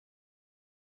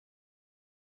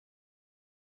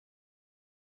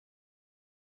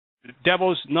The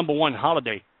devil's number one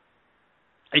holiday.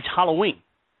 It's Halloween.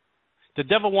 The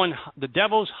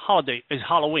devil's holiday is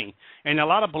Halloween. And a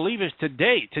lot of believers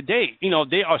today,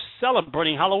 they are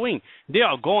celebrating Halloween. They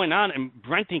are going out and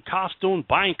renting costumes,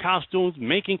 buying costumes,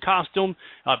 making costumes,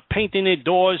 painting their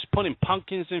doors, putting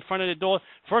pumpkins in front of the door.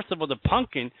 First of all, the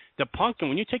pumpkin,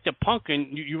 when you take the pumpkin,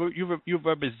 you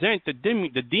represent the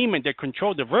demon that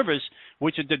controls the rivers,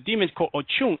 which is the demon called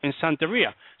Ochun in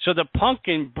Santeria. So the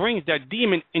pumpkin brings that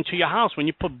demon into your house when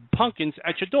you put pumpkins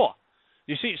at your door.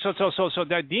 You see, so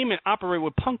that demon operates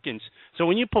with pumpkins. So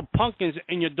when you put pumpkins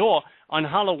in your door on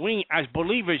Halloween, as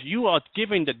believers, you are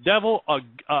giving the devil a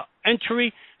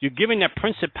entry. You're giving that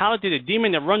principality, the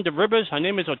demon that runs the rivers. Her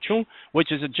name is Ochun,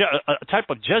 which is a type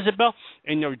of Jezebel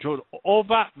in the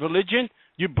Jehovah religion.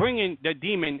 You're bringing the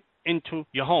demon into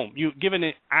your home. You're giving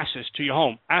it access to your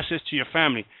home, access to your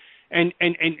family. And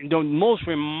the most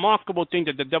remarkable thing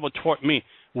that the devil taught me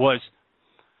was,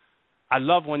 I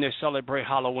love when they celebrate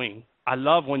Halloween. I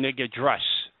love when they get dressed.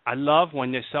 I love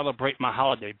when they celebrate my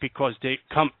holiday because they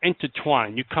come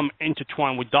intertwined. You come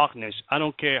intertwined with darkness. I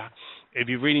don't care if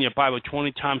you're reading your Bible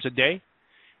 20 times a day.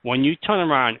 When you turn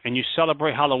around and you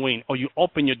celebrate Halloween, or you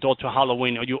open your door to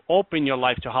Halloween, or you open your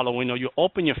life to Halloween, or you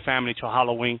open your family to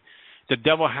Halloween, the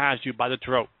devil has you by the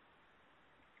throat.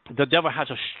 The devil has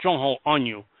a stronghold on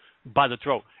you by the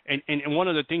throat. And one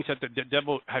of the things that the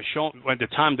devil has shown at the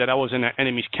time that I was in the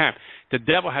enemy's camp, the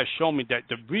devil has shown me that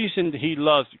the reason he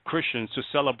loves Christians to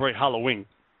celebrate Halloween,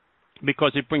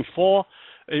 because the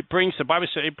Bible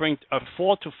says it brings a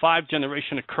 4 to 5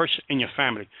 generation of curse in your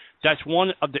family. That's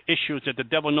one of the issues that the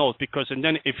devil knows, because and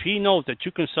then if he knows that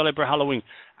you can celebrate Halloween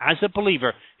as a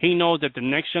believer, he knows that the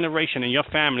next generation in your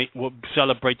family will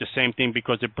celebrate the same thing,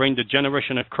 because it brings the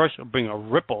generation of curse, will bring a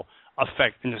ripple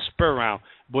effect in the spirit realm,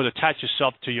 will attach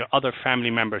yourself to your other family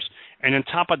members. And on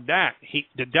top of that,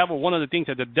 the devil, one of the things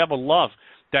that the devil loves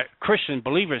that Christian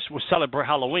believers will celebrate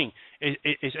Halloween is,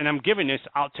 and I'm giving this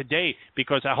out today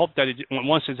because I hope that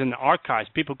once it's in the archives,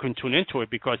 people can tune into it,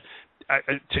 because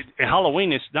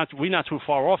Halloween we're not too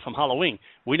far off from Halloween.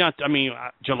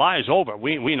 July is over.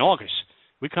 We're in August.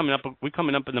 We're coming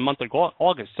up in the month of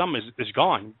August. Summer is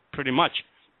gone pretty much.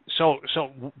 So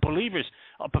believers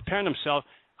are preparing themselves.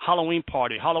 Halloween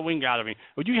party, Halloween gathering.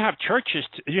 But you have churches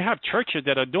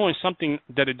that are doing something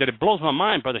that it blows my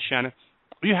mind, Brother Shannon.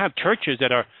 You have churches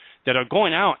that are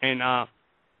going out and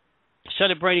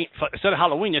celebrating, instead of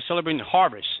Halloween, they're celebrating the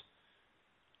harvest.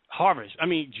 Harvest. I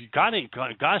mean, God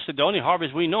said the only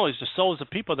harvest we know is the souls of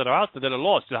people that are out there that are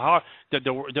lost. The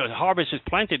harvest is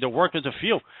planted, the workers are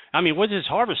few. I mean, what is this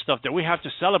harvest stuff that we have to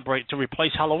celebrate to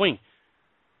replace Halloween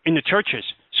in the churches?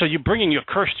 So you're bringing your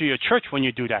curse to your church when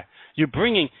you do that. You're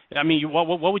bringing,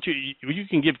 what would you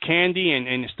can give candy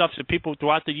and stuff to people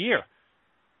throughout the year.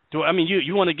 You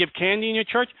want to give candy in your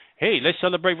church? Hey, let's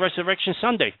celebrate Resurrection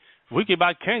Sunday. We can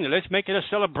buy candy. Let's make it a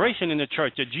celebration in the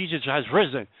church that Jesus has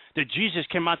risen, that Jesus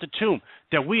came out the tomb,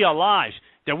 that we are alive,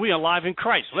 in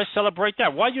Christ. Let's celebrate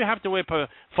that. Why do you have to wait for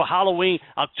Halloween,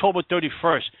 October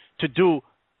 31st, to do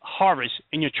harvest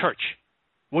in your church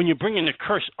when you're bringing the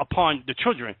curse upon the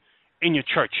children in your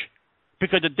church?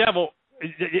 Because the devil,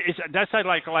 that's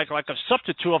like a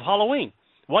substitute of Halloween.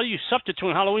 Why are you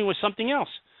substituting Halloween with something else?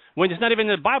 When it's not even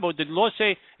in the Bible, the Lord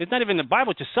say it's not even in the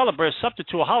Bible to celebrate a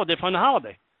substitute a holiday from the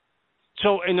holiday.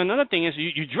 So, and another thing is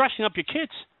you're dressing up your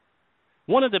kids.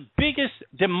 One of the biggest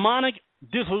demonic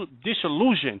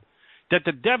disillusion that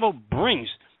the devil brings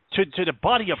to the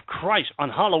body of Christ on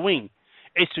Halloween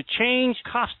is to change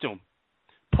costume,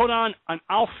 put on an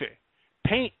outfit,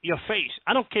 paint your face.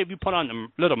 I don't care if you put on the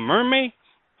Little Mermaid.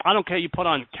 I don't care if you put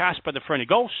on Casper the Friendly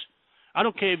Ghost. I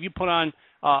don't care if you put on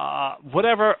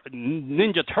whatever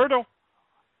Ninja Turtle,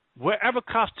 wherever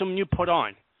costume you put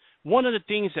on. One of the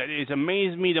things that has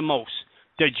amazed me the most,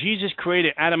 that Jesus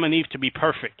created Adam and Eve to be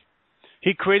perfect.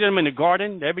 He created them in the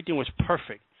garden. Everything was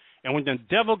perfect. And when the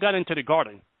devil got into the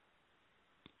garden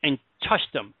and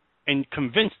touched them and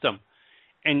convinced them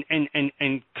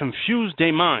and confused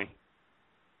their mind,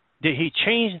 that he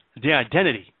changed their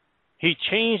identity. He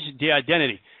changed their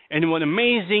identity. And one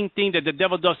amazing thing that the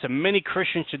devil does to many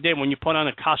Christians today when you put on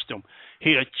a costume,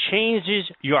 he changes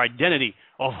your identity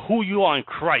of who you are in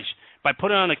Christ. By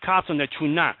putting on a costume that you're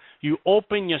not, you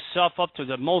open yourself up to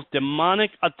the most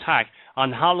demonic attack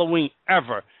on Halloween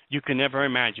ever you can ever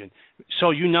imagine.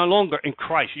 So you're no longer in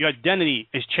Christ. Your identity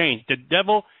is changed. The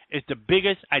devil is the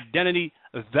biggest identity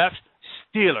theft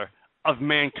stealer of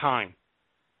mankind.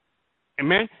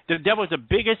 Amen? The devil is the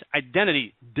biggest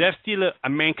identity death stealer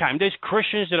of mankind. There's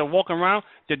Christians that are walking around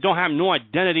that don't have no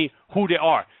identity who they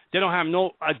are. They don't have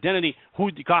no identity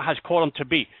who God has called them to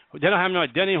be. They don't have no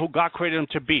identity who God created them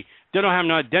to be. They don't have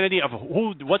no identity of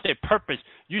what their purpose.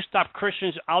 You stop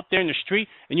Christians out there in the street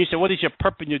and you say, what is your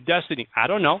purpose and your destiny? I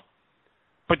don't know.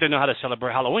 But they know how to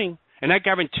celebrate Halloween. And I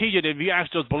guarantee you that if you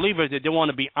ask those believers that they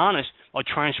want to be honest or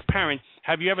transparent,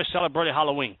 have you ever celebrated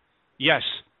Halloween? Yes,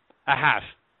 I have.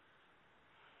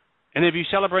 And if you're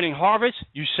celebrating harvest,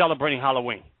 you're celebrating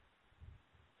Halloween.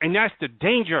 And that's the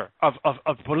danger of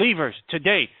believers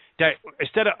today, that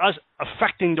instead of us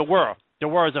affecting the world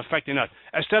is affecting us.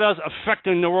 Instead of us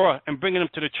affecting the world and bringing them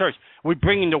to the church, we're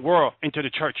bringing the world into the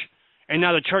church. And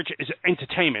now the church is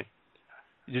entertainment.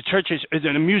 The church is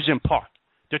an amusement park.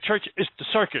 The church is the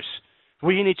circus.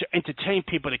 We need to entertain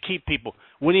people to keep people.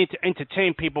 We need to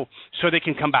entertain people so they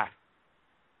can come back.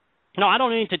 No, I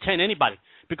don't entertain anybody,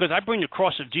 because I bring the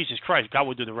cross of Jesus Christ. God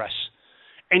will do the rest.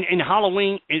 And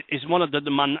Halloween is one of the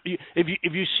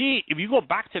if you go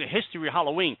back to the history of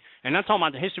Halloween, and I'm talking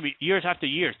about the history years after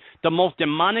years, the most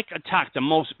demonic attack, the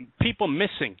most people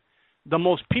missing,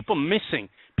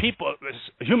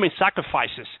 human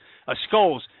sacrifices,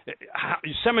 skulls,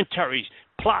 cemeteries,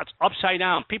 plots upside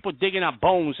down, people digging out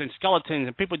bones and skeletons,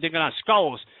 and people digging out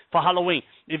skulls for Halloween.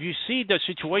 If you see the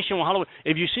situation with Halloween,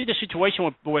 if you see the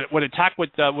situation with attack with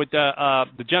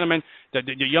the gentleman, the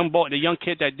young boy, the young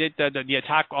kid that did the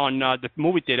attack on the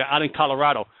movie theater out in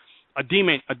Colorado, a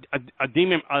demon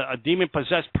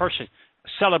possessed person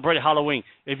celebrated Halloween.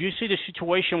 If you see the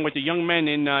situation with the young man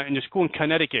in the school in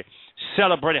Connecticut,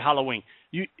 celebrated Halloween.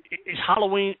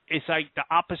 Halloween is like the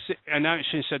opposite, and I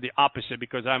shouldn't say the opposite,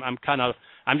 because I'm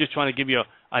just trying to give you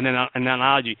an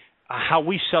analogy. How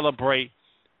we celebrate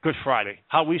Good Friday,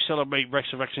 how we celebrate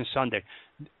Resurrection Sunday,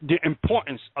 the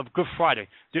importance of Good Friday,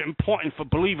 the importance for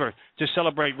believers to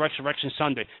celebrate Resurrection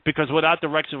Sunday, because without the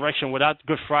resurrection, without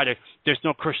Good Friday, there's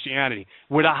no Christianity.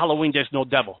 Without Halloween, there's no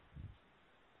devil.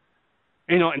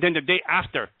 And then the day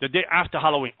after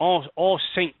Halloween, All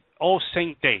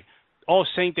Saint Day,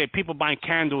 people buying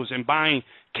candles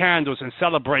and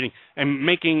celebrating and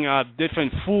making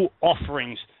different food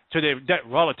offerings to their dead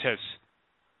relatives.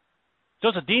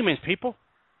 Those are demons, people.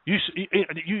 You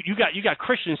got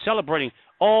Christians celebrating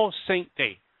All Saint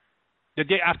Day, the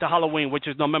day after Halloween, which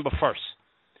is November 1st.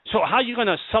 So how are you going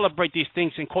to celebrate these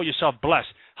things and call yourself blessed?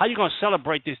 How are you going to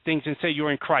celebrate these things and say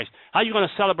you're in Christ? How are you going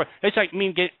to celebrate? It's like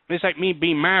me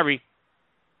being married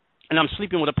and I'm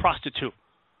sleeping with a prostitute,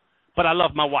 but I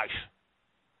love my wife.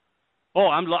 Oh,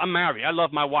 I'm married. I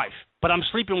love my wife, but I'm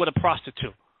sleeping with a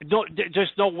prostitute.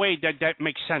 There's no way that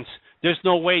makes sense. There's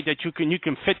no way that you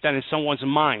can fit that in someone's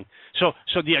mind. So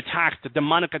the attacks, the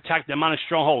demonic attack, the demonic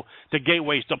stronghold, the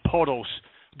gateways, the portals,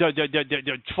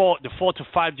 the 4 to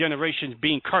 5 generations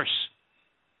being cursed.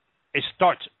 It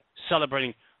starts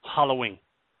celebrating Halloween.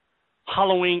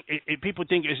 Halloween, people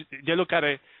think they look at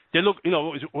it.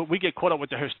 We get caught up with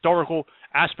the historical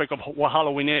aspect of what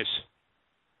Halloween is.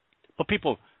 But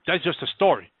people, that's just a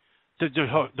story.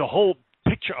 The whole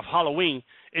picture of Halloween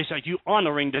is that you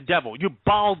honoring the devil. You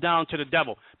bow down to the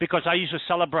devil. Because I used to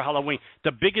celebrate Halloween.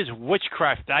 The biggest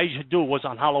witchcraft that I used to do was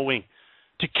on Halloween,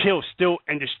 to kill, steal,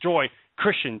 and destroy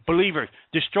Christian believers,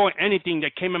 destroy anything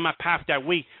that came in my path that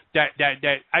week. That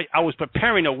I was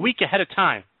preparing a week ahead of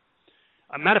time.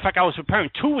 As a matter of fact, I was preparing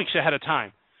 2 weeks ahead of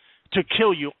time to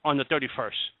kill you on the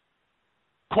 31st.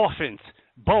 Coffins,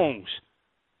 bones,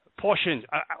 portions,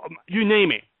 you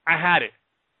name it, I had it.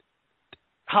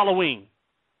 Halloween,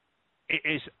 it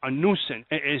is a nuisance.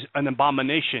 It is an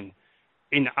abomination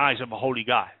in the eyes of a holy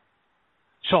God.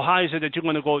 So how is it that you're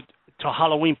going to go to a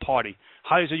Halloween party?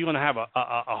 How is it you're going to have a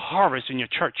harvest in your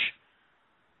church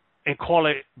and call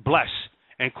it blessed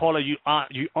and call it you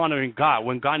honoring God,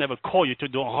 when God never called you to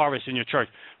do a harvest in your church,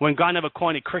 when God never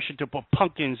called any Christian to put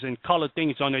pumpkins and color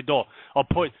things on their door, or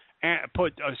put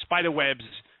spider webs,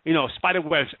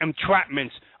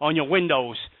 entrapments on your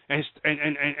windows,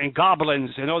 and goblins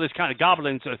and all this kind of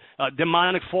goblins,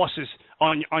 demonic forces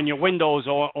on your windows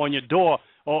or on your door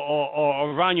or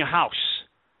around your house.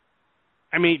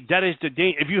 I mean, that is the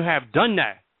day. If you have done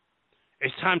that,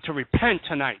 it's time to repent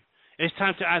tonight. It's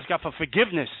time to ask God for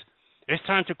forgiveness. It's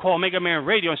time to call Mega Man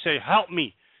Radio and say, help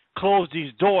me close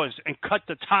these doors and cut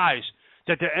the ties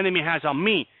that the enemy has on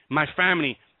me, my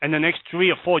family, and the next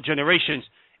 3 or 4 generations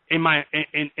in my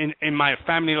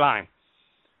family line.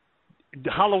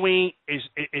 Halloween is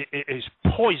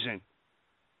poison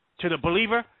to the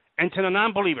believer and to the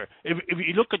non-believer. If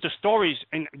you look at the stories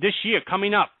in this year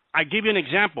coming up, I give you an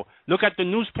example. Look at the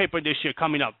newspaper this year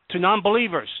coming up. To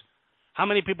non-believers, how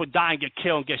many people die and get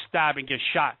killed and get stabbed and get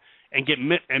shot and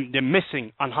they're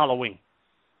missing on Halloween?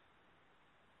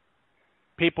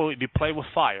 People, if you play with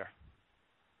fire,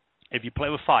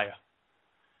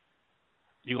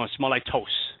 you're going to smell like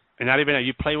toast. And not even that,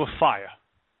 you play with fire,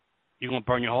 you're going to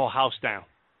burn your whole house down.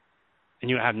 And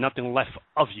you'll have nothing left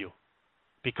of you,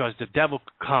 because the devil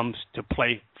comes to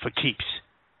play for keeps.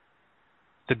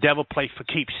 The devil plays for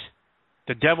keeps.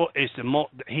 The devil is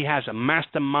he has a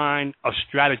mastermind of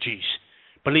strategies.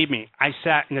 Believe me, I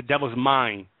sat in the devil's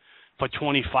mind for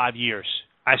 25 years.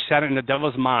 I sat in the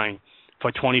devil's mind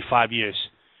for 25 years.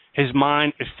 His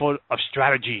mind is full of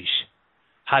strategies,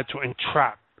 how to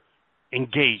entrap,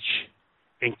 engage,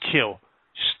 and kill,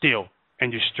 steal,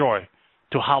 and destroy,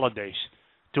 to holidays,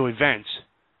 to events,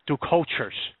 to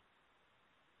cultures.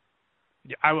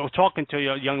 I was talking to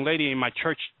a young lady in my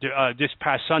church this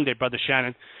past Sunday, Brother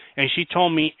Shannon, and she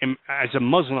told me, as a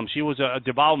Muslim, she was a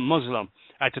devout Muslim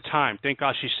at the time. Thank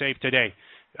God she's saved today.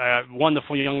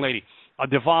 Wonderful young lady, a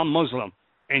devout Muslim.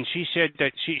 And she said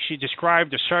that she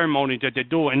described the ceremony that they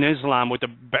do in Islam with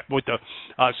the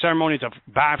ceremonies of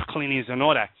bath cleanings and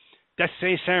all that. That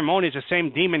same ceremony is the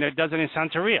same demon that does it in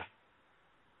Santeria.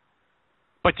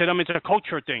 But to them, it's a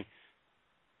culture thing.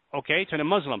 Okay, to the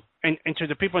Muslim. And to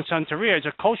the people in Santeria, it's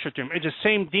a culture thing. It's the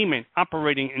same demon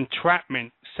operating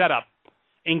entrapment, setup,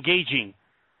 engaging,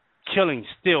 killing,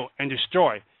 steal, and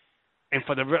destroy. And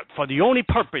for the only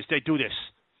purpose they do this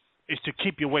is to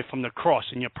keep you away from the cross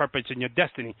and your purpose and your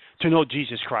destiny to know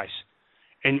Jesus Christ.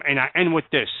 And I end with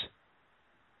this.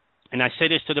 And I say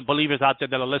this to the believers out there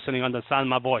that are listening on the sound of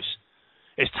my voice.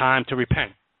 It's time to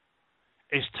repent.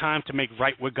 It's time to make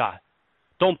right with God.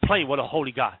 Don't play with a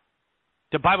holy God.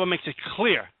 The Bible makes it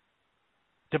clear.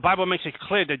 The Bible makes it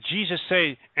clear that Jesus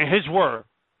said in his word,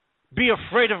 be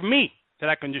afraid of me, that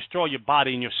I can destroy your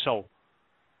body and your soul.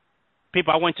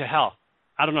 People, I went to hell.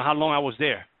 I don't know how long I was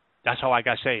there. That's how I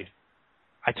got saved.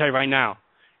 I tell you right now,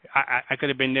 I could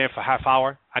have been there for half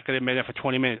hour. I could have been there for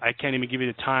 20 minutes. I can't even give you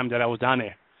the time that I was down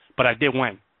there. But I did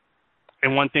went.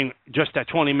 And one thing, just that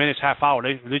 20 minutes, half hour,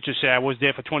 they just say I was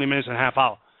there for 20 minutes and a half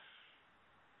hour.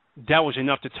 That was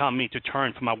enough to tell me to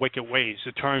turn from my wicked ways,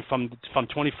 to turn from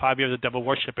 25 years of devil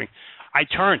worshiping. I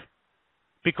turned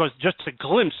because just a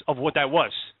glimpse of what that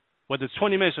was, whether it's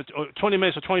 20 minutes or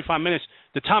 25 minutes,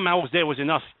 the time I was there was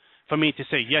enough for me to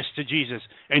say yes to Jesus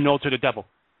and no to the devil.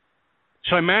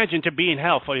 So imagine to be in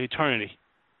hell for eternity.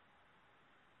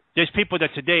 There's people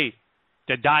that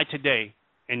died today,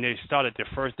 and they started their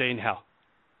first day in hell.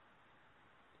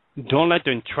 Don't let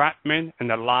the entrapment and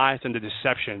the lies and the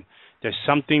deception, there's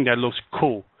something that looks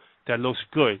cool, that looks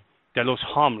good, that looks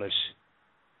harmless,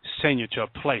 send you to a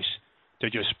place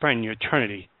that you'll spend your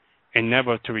eternity and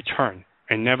never to return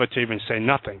and never to even say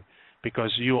nothing,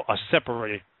 because you are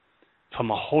separated from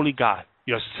a holy God.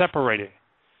 You're separated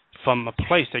from a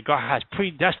place that God has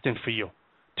predestined for you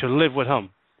to live with him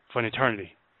for an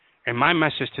eternity. And my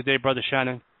message today, Brother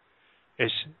Shannon,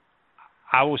 is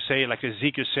I will say, like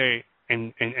Ezekiel say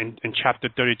in chapter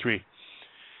 33,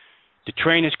 the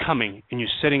train is coming and you're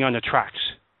sitting on the tracks.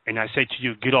 And I say to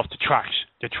you, get off the tracks.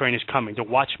 The train is coming. The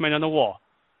watchman on the wall.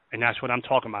 And that's what I'm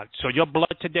talking about. So your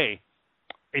blood today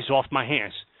is off my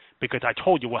hands, because I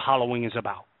told you what Halloween is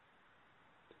about.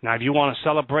 Now, if you want to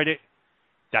celebrate it,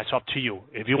 that's up to you.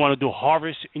 If you want to do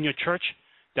harvest in your church,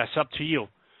 that's up to you.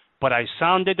 But I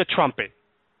sounded the trumpet,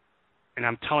 and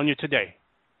I'm telling you today,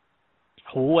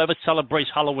 whoever celebrates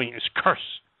Halloween is cursed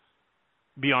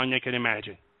beyond you can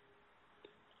imagine.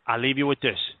 I leave you with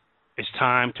this. It's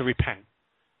time to repent.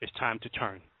 It's time to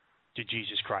turn to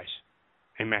Jesus Christ.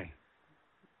 Amen.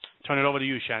 Turn it over to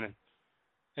you, Shannon.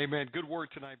 Amen. Good word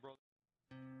tonight, brother.